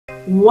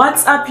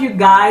What's up, you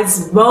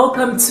guys?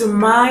 Welcome to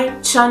my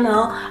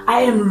channel.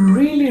 I am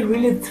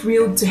really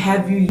thrilled to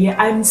have you here.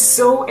 I'm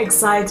so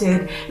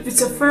excited. If it's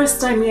your first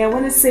time here, I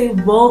want to say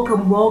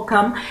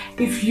welcome.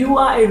 If you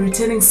are a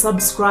returning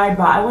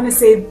subscriber, I want to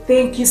say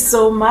thank you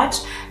so much.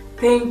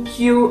 Thank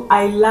you.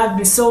 I love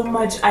you so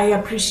much. I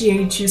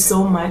appreciate you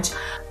so much.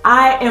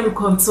 I am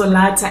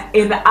Consolata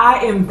and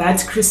I am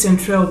that Christian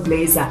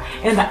trailblazer,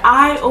 and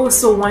I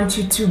also want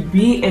you to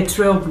be a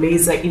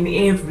trailblazer in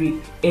every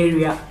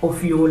area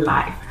of your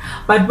life.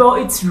 But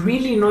it's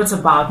really not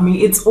about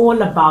me, it's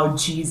all about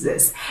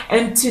Jesus.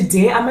 And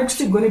today I'm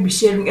actually going to be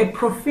sharing a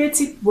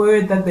prophetic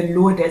word that the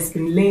Lord has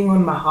been laying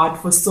on my heart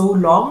for so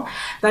long,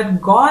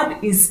 that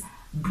God is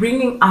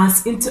bringing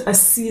us into a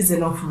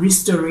season of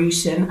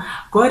restoration.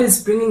 God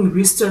is bringing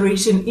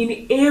restoration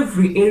in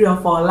every area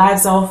of our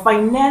lives, our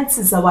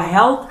finances, our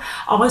health,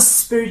 our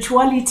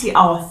spirituality,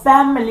 our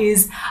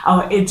families,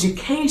 our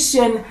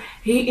education.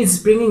 He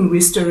is bringing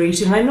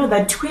restoration. I know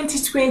that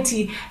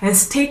 2020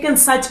 has taken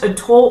such a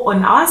toll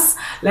on us.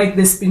 Like,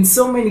 there's been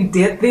so many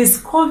deaths.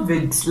 There's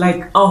COVID,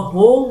 like a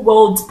whole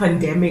world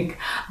pandemic.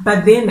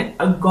 But then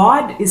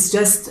God is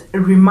just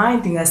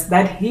reminding us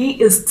that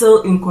He is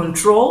still in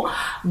control.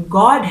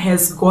 God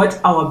has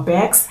got our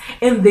backs,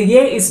 and the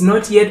year is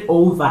not yet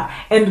over.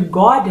 And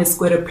God has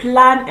got a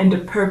plan and a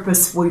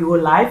purpose for your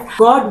life.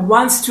 God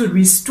wants to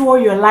restore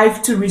your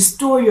life, to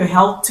restore your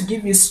health, to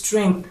give you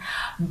strength.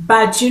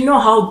 But you know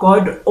how God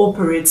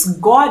operates.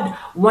 God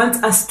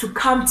wants us to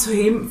come to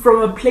Him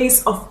from a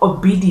place of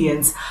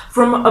obedience,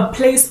 from a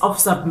place of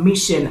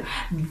submission.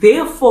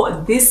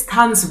 Therefore, this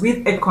comes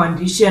with a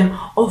condition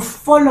of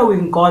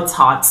following God's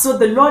heart. So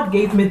the Lord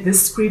gave me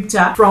this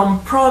scripture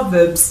from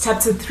Proverbs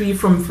chapter 3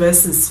 from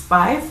verses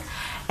 5.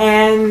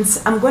 And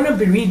I'm going to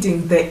be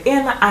reading the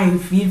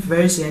NIV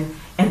version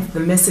and the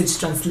Message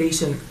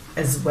translation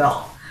as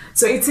well.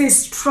 So it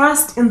says,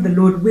 "Trust in the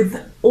Lord with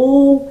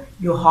all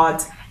your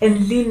heart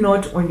and lean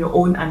not on your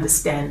own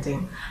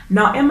understanding."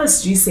 Now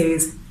MSG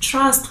says,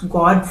 trust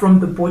God from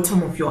the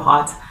bottom of your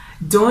heart.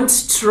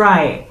 Don't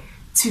try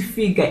to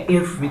figure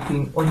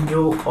everything on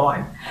your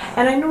own.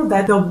 And I know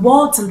that the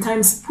world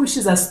sometimes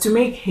pushes us to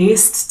make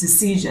haste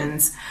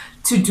decisions,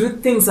 to do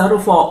things out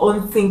of our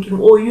own thinking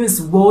or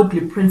use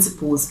worldly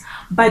principles.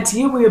 But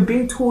here we are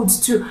being told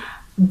to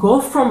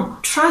go from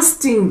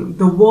trusting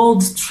the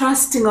world,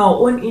 trusting our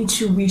own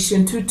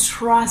intuition, to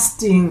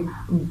trusting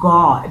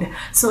God.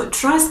 So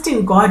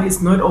trusting God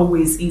is not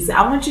always easy.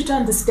 I want you to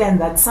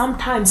understand that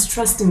sometimes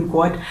trusting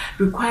God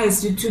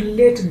requires you to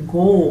let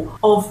go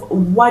of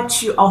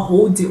what you are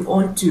holding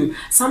on to.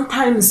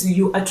 Sometimes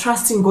you are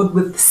trusting God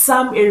with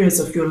some areas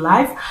of your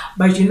life,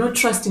 but you're not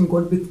trusting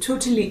God with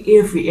totally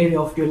every area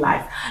of your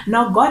life.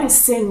 Now God is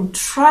saying,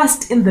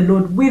 trust in the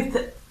Lord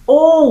with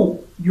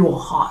all your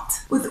heart.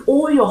 With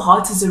all your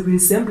heart is a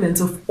resemblance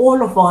of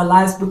all of our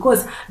lives,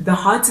 because the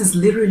heart is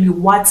literally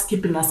what's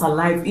keeping us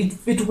alive.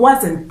 If it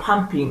wasn't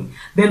pumping,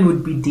 then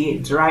we'd be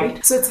dead,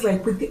 right? So it's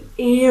like with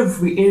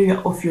every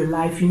area of your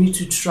life, you need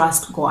to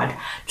trust God.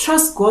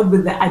 Trust God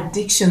with the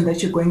addiction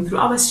that you're going through.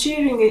 I was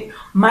sharing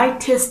my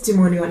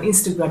testimony on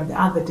Instagram the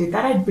other day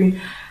that I'd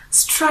been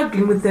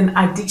struggling with an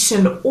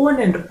addiction on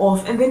and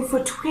off, and then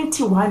for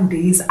 21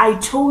 days I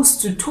chose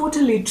to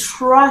totally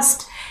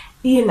trust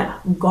in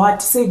God,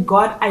 to say,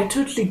 God, I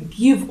totally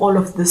give all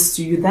of this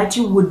to you, that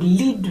you would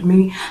lead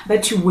me,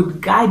 that you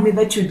would guide me,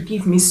 that you would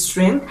give me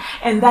strength.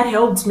 And that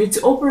helped me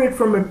to operate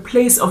from a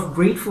place of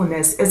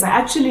gratefulness. As I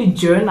actually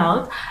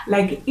journaled,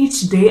 like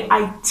each day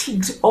I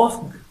ticked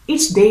off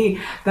each day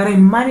that I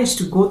managed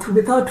to go through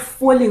without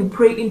falling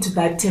prey into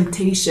that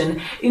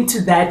temptation,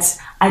 into that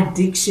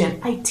addiction.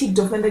 I ticked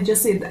off and I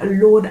just said,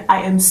 Lord,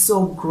 I am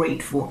so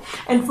grateful.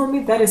 And for me,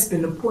 that has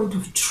been a point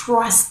of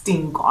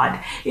trusting God,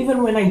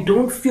 even when I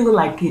don't feel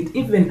like it,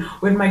 even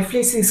when my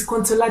flesh says,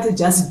 Consolata,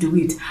 just do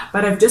it.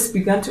 But I've just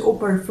begun to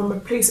operate from a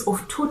place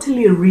of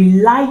totally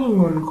relying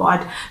on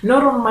God,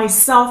 not on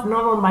myself,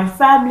 not on my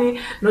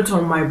family, not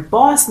on my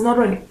boss, not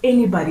on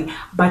anybody,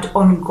 but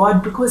on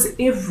God, because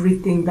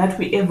everything that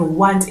we ever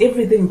want,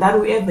 everything that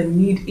we ever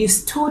need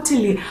is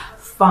totally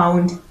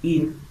found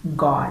in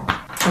God.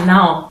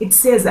 Now it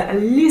says that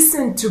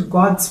listen to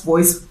God's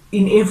voice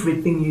in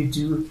everything you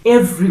do,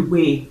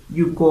 everywhere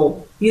you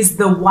go. He's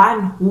the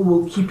one who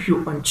will keep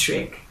you on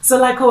track. So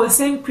like I was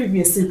saying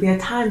previously, there are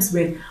times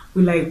when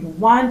we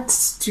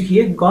want to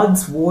hear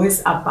God's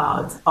voice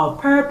about our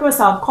purpose,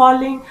 our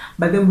calling,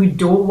 but then we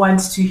don't want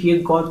to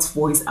hear God's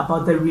voice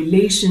about the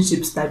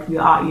relationships that we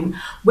are in,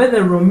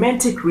 whether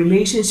romantic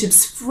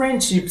relationships,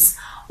 friendships,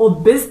 or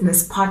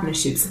business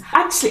partnerships.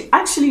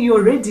 Actually, you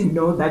already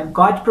know that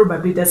God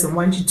probably doesn't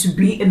want you to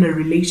be in a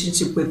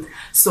relationship with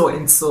so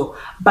and so,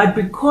 but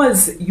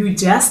because you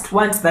just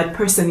want that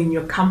person in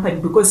your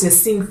company, because you're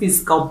seeing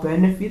physical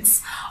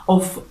benefits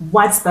of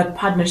what that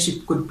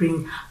partnership could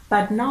bring,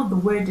 But now the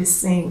word is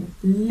saying,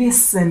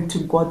 listen to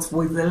God's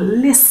voice.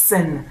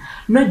 Listen,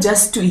 not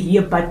just to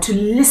hear, but to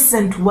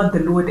listen to what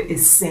the Lord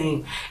is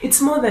saying.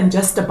 It's more than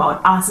just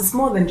about us. It's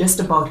more than just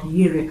about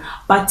hearing,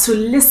 but to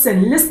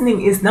listen.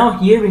 Listening is now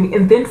hearing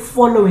and then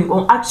following,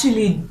 or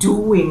actually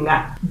doing.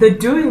 The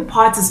doing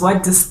part is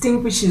what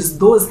distinguishes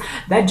those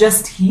that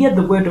just hear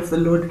the word of the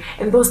Lord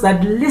and those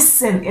that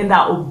listen and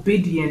are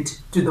obedient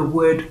to the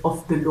word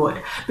of the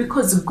Lord.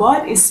 Because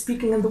God is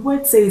speaking, and the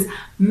word says,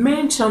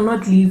 man shall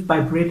not live by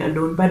bread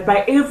alone, but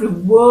by every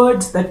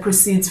word that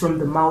proceeds from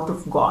the mouth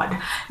of God.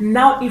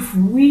 Now, if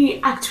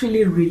we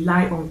actually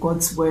rely on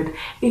God's word,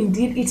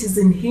 indeed it is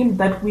in him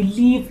that we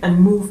live and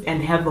move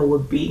and have our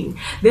being,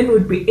 then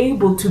we'll be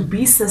able to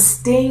be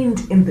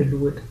sustained in the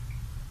Lord.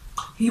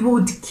 He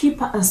would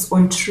keep us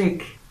on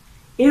track.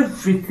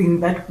 Everything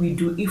that we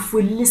do, if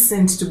we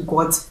listened to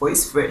God's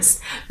voice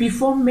first,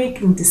 before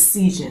making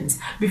decisions,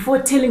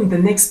 before telling the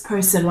next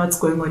person what's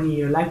going on in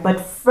your life, but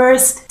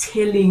first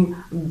telling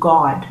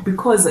God,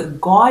 because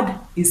God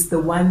is the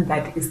one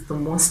that is the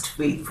most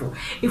faithful.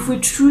 If we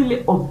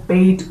truly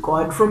obeyed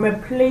God from a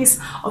place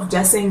of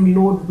just saying,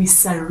 Lord, we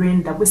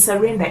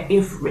surrender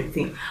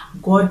everything,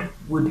 God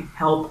would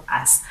help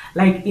us,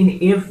 like in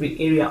every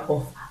area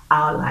of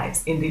our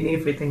lives and in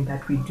everything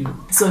that we do.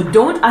 So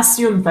don't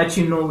assume that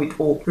you know it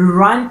all.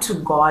 Run to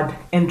God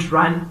and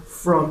run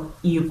from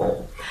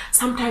evil.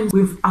 Sometimes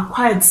we've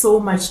acquired so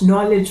much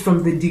knowledge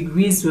from the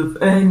degrees we've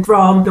earned,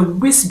 from the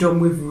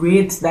wisdom we've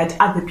read that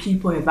other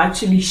people have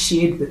actually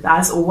shared with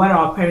us, or what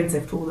our parents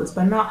have told us.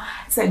 But now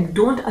it's like,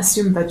 don't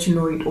assume that you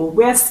know it all.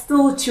 We're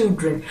still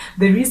children.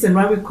 The reason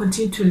why we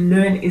continue to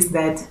learn is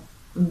that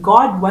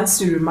God wants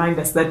to remind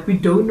us that we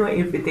don't know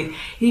everything.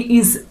 He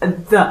is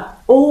the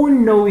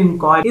all-knowing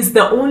God. He's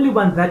the only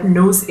one that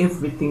knows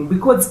everything,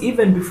 because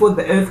even before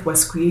the earth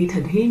was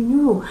created, he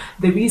knew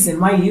the reason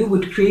why he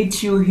would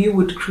create you, he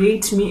would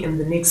create me and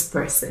the next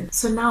person.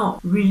 So now,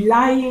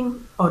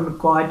 relying on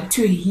God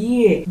to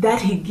hear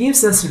that he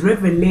gives us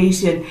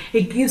revelation,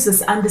 he gives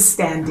us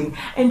understanding.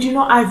 And you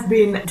know, I've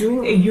been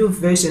doing a U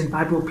version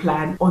Bible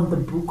plan on the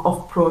book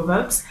of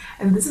Proverbs,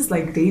 and this is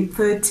like day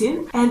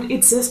 13, and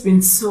it's just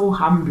been so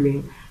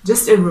humbling.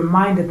 Just a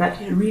reminder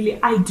that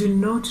really I do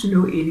not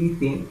know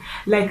anything.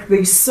 Like,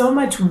 there's so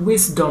much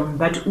wisdom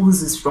that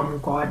oozes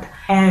from God,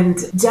 and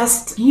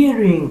just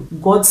hearing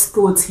God's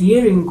thoughts,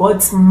 hearing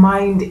God's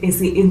mind as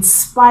he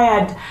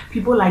inspired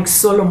people like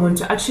Solomon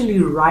to actually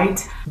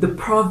write the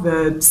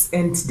Proverbs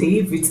and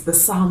David, the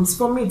Psalms.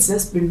 For me, it's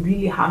just been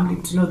really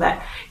humbling to know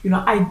that, you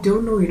know, I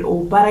don't know it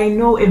all, but I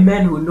know a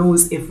man who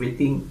knows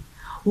everything,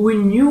 who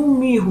knew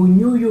me, who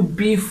knew you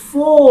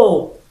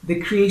before the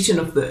creation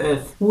of the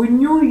earth, who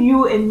knew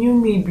you and knew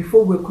me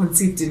before we were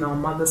conceived in our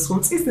mother's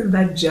wombs. Isn't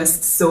that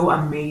just so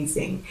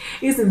amazing?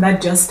 Isn't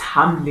that just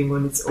humbling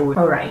on its own?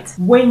 All right,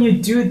 when you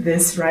do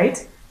this,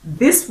 right,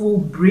 this will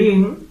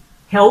bring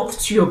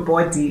health to your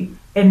body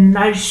and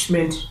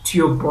nourishment to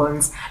your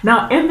bones.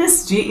 Now,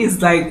 MSG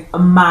is like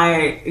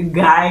my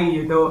guy,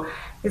 you know.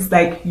 It's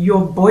like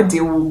your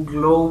body will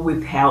glow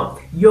with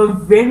health. Your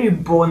very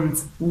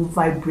bones will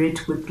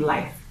vibrate with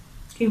life.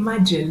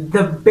 Imagine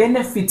the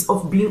benefits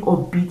of being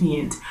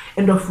obedient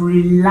and of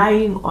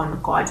relying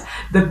on God,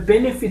 the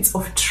benefits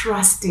of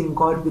trusting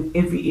God with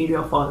every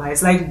area of our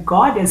lives. Like,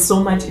 God has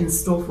so much in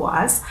store for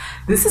us.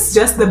 This is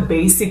just the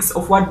basics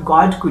of what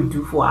God could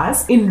do for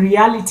us. In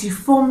reality,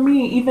 for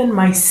me, even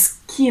my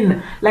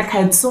skin, like,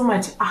 I had so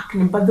much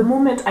acne, but the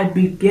moment I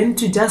began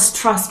to just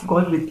trust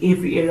God with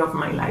every area of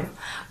my life,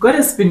 God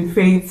has been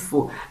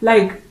faithful.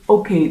 Like,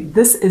 okay,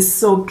 this is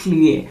so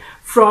clear.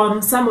 From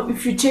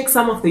if you check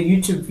some of the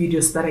YouTube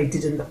videos that I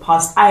did in the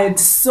past, I had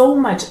so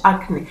much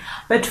acne.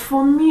 But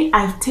for me,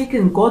 I've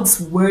taken God's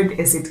word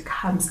as it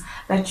comes,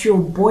 that your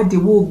body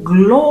will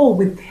glow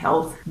with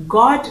health.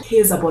 God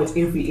cares about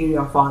every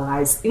area of our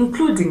lives,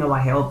 including our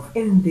health.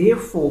 And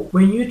therefore,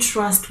 when you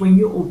trust, when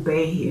you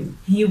obey him,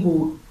 he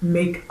will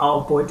make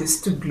our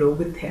bodies to glow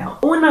with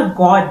health. Honor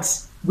God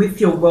with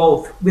your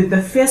wealth, with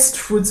the first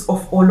fruits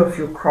of all of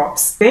your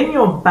crops. Then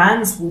your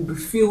barns will be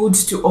filled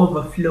to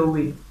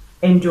overflowing,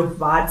 and your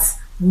vats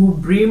will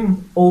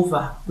brim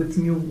over with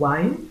new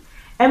wine.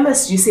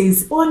 MSG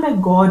says, honor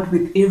God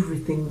with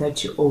everything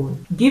that you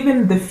own. Give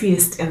him the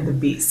first and the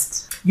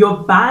best. Your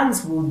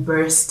barns will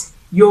burst.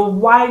 Your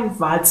wine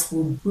vats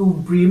will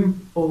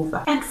brim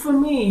over. And for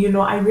me, you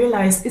know, I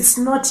realized it's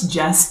not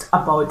just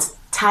about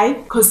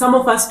tithe, because some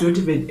of us don't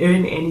even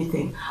earn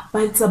anything,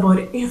 but it's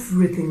about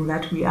everything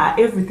that we are,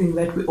 everything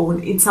that we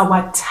own. It's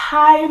our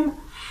time,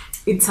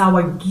 it's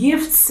our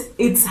gifts,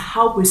 it's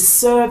how we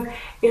serve.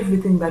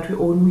 Everything that we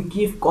own, we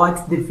give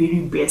God the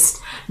very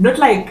best. Not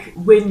like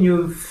when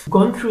you've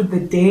gone through the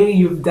day,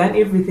 you've done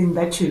everything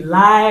that you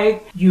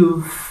like,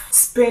 you've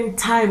spent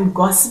time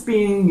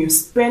gossiping, you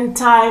spend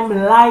time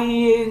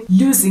lying,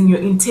 losing your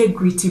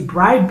integrity,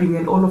 bribing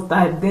and all of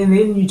that, then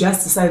you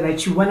just decide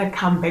that you want to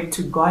come back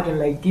to God and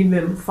like give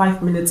him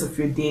 5 minutes of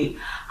your day.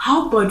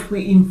 How about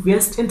we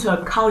invest into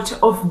a culture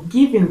of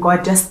giving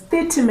God just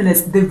 30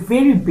 minutes, the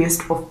very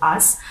best of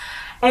us,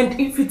 And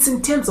if it's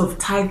in terms of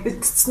tithe,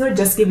 it's not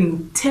just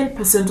giving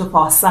 10% of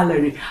our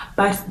salary,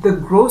 but the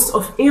gross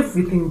of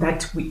everything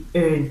that we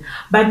earn.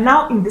 But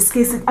now in this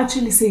case, it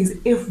actually says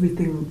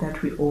everything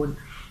that we own.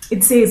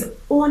 It says,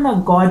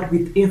 honor God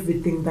with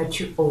everything that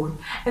you own.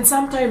 And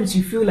sometimes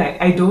you feel like,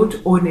 I don't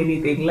own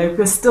anything. Like,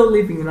 we're still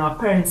living in our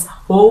parents'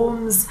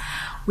 homes.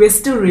 We're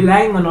still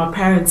relying on our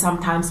parents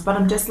sometimes. But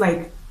I'm just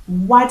like,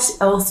 what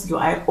else do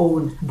I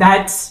own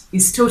that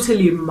is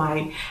totally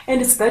mine? And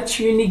it's that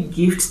unique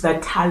gift,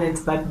 that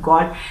talent that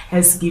God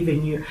has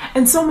given you.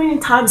 And so many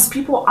times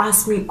people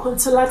ask me,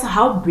 Consolata,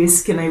 how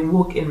best can I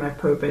walk in my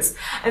purpose?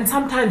 And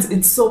sometimes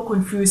it's so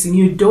confusing.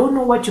 You don't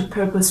know what your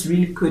purpose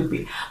really could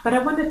be. But I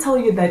want to tell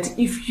you that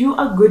if you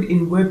are good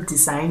in web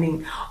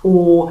designing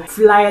or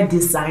flyer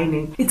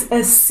designing, it's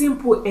as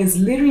simple as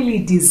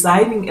literally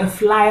designing a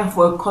flyer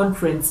for a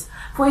conference,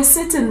 for a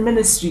certain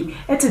ministry,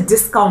 at a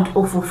discount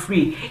or for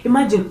free.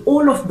 Imagine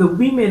all of the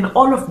women,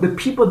 all of the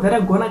people that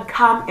are gonna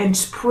come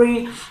and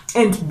pray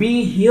and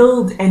be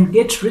healed and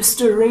get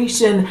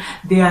restoration.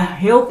 Their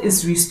health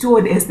is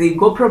restored as they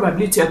go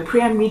probably to a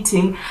prayer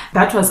meeting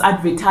that was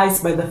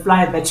advertised by the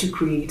flyer that you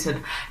created.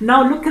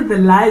 Now look at the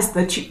lives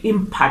that you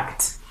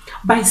impact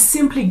by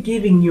simply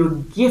giving your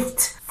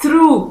gift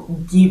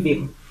through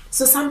giving.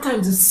 So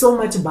sometimes it's so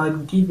much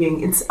about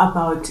giving. It's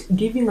about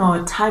giving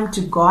our time to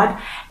God.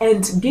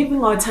 And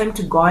giving our time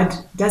to God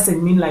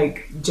doesn't mean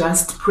like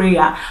just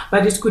prayer,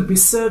 but it could be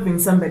serving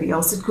somebody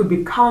else. It could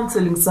be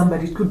counseling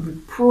somebody. It could be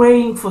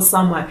praying for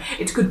someone.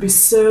 It could be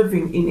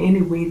serving in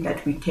any way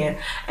that we can.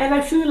 And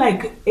I feel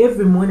like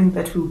every morning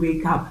that we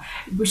wake up,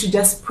 we should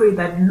just pray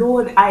that,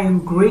 Lord, I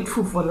am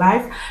grateful for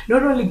life.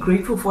 Not only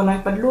grateful for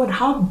life, but Lord,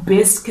 how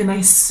best can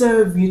I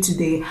serve you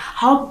today?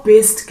 How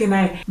best can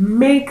I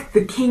make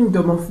the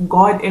kingdom of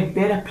God a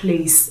better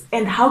place?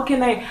 And how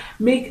can I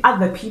make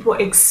other people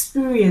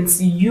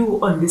experience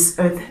you on this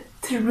earth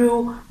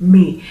through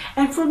me?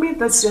 And for me,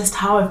 that's just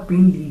how I've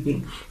been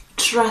living.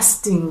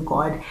 Trusting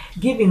God,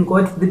 giving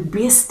God the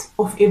best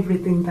of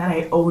everything that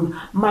I own,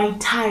 my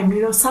time.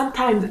 You know,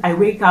 sometimes I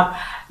wake up,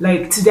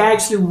 like today I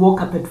actually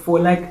woke up at 4.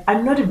 Like,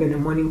 I'm not even a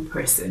morning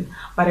person,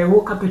 but I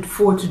woke up at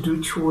 4 to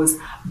do chores.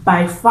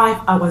 By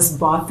 5 I was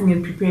bathing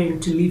and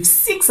preparing to leave.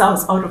 6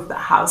 hours out of the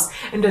house,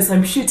 and as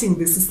I'm shooting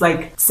this, it's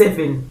like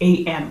 7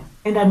 a.m.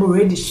 and I'm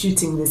already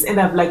shooting this, and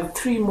I have like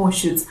 3 more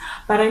shoots.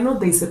 But I know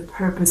there's a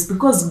purpose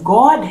because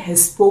God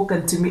has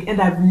spoken to me and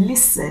I've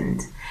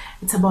listened.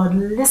 It's about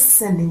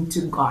listening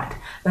to God.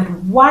 That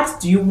what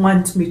do you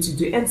want me to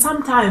do? And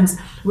sometimes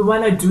we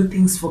want to do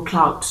things for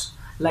clout,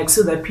 like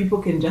so that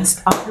people can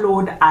just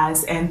upload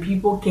us and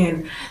people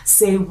can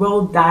say,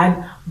 well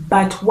done.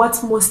 But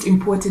what's most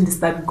important is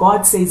that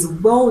God says,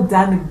 well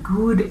done,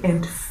 good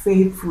and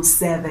faithful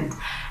servant.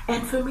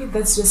 And for me,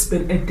 that's just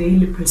been a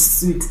daily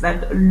pursuit,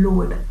 that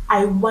Lord,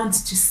 I want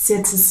to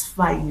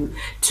satisfy you,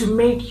 to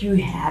make you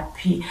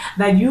happy,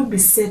 that you be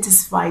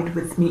satisfied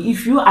with me.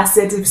 If you are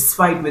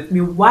satisfied with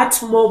me,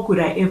 what more could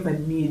I ever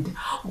need?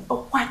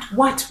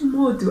 What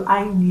more do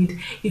I need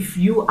if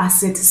you are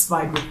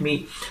satisfied with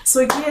me?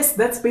 So yes,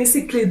 that's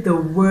basically the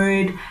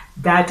word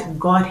that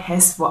God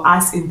has for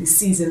us in this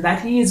season,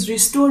 that He is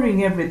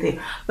restoring everything,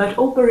 but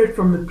operate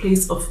from a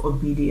place of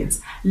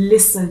obedience.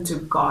 Listen to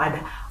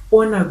God.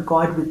 Honor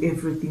God with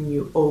everything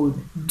you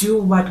own. Do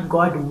what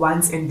God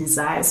wants and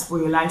desires for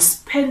your life.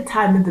 Spend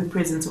time in the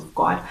presence of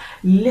God.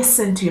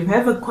 Listen to Him.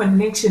 Have a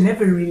connection,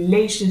 have a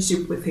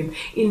relationship with Him.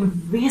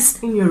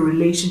 Invest in your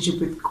relationship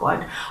with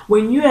God.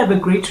 When you have a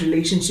great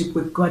relationship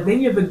with God,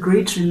 then you have a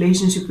great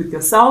relationship with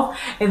yourself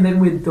and then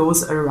with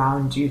those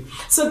around you.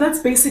 So that's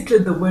basically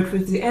the word for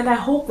today. And I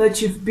hope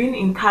that you've been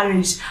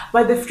encouraged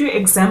by the few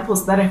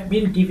examples that I've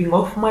been giving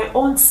of my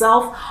own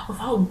self, of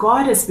how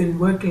God has been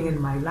working in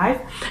my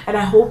life. And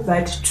I hope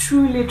that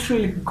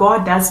truly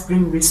God does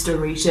bring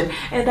restoration.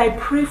 And I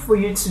pray for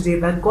you today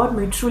that God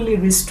may truly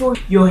restore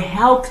your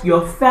health,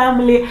 your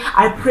family.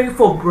 I pray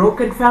for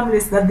broken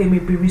families that they may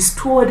be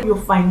restored, your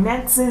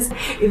finances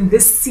in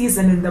this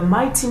season, in the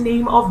mighty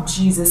name of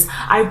Jesus.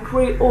 I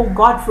pray, oh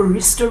God, for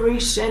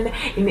restoration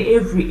in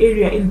every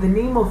area. In the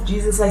name of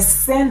Jesus, I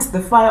send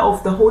the fire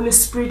of the Holy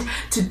Spirit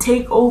to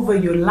take over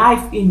your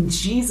life in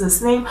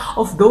Jesus' name,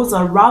 of those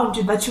around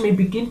you, that you may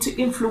begin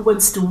to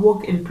influence, to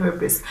walk in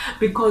purpose,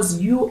 because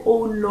you,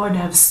 oh Lord,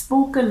 have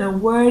spoken a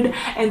word,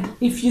 and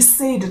if you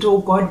said it, oh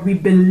God, we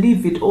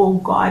believe it, oh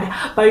God.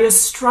 By your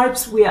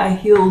stripes we are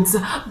healed.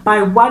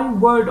 By one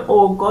word,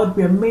 oh God,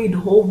 we are made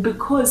whole,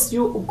 because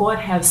you, oh God,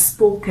 have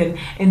spoken,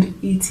 and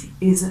it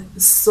is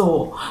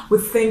so. We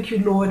thank you,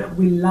 Lord.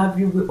 We love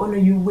you. We honor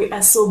you. We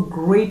are so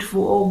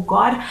grateful, oh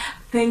God.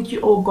 Thank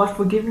you, oh God,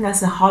 for giving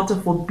us a heart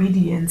of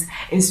obedience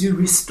as you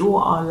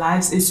restore our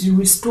lives, as you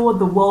restore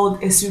the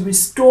world, as you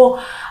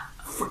restore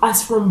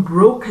us from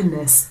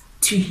brokenness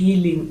to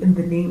healing, in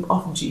the name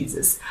of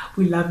Jesus.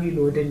 We love you,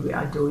 Lord, and we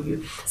adore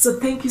you. So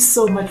thank you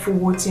so much for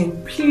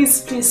watching.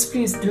 Please do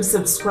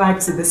subscribe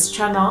to this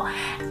channel,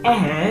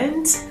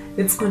 and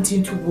Let's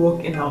continue to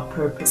walk in our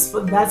purpose,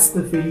 for that's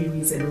the very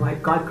reason why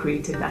God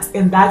created us,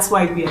 and that's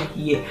why we are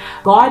here.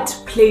 God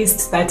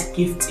placed that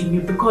gift in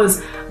you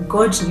because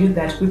God knew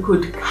that we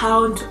could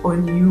count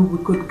on you,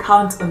 we could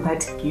count on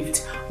that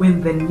gift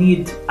when the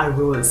need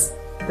arose.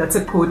 That's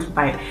a quote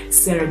by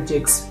Sarah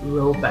Jakes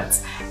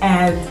Roberts,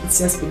 and it's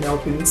just been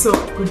helping me. So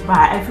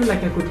goodbye. I feel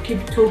like I could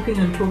keep talking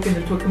and talking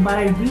and talking, but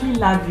I really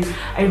love you.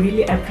 I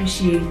really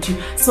appreciate you.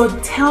 So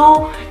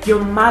tell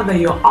your mother,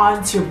 your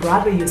aunt, your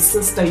brother, your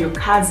sister, your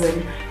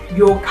cousin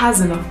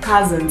of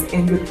cousins,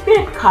 and your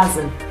third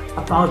cousin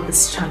about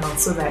this channel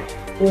so that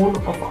all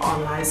of our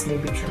lives may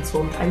be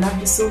transformed. I love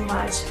you so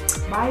much.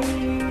 Bye.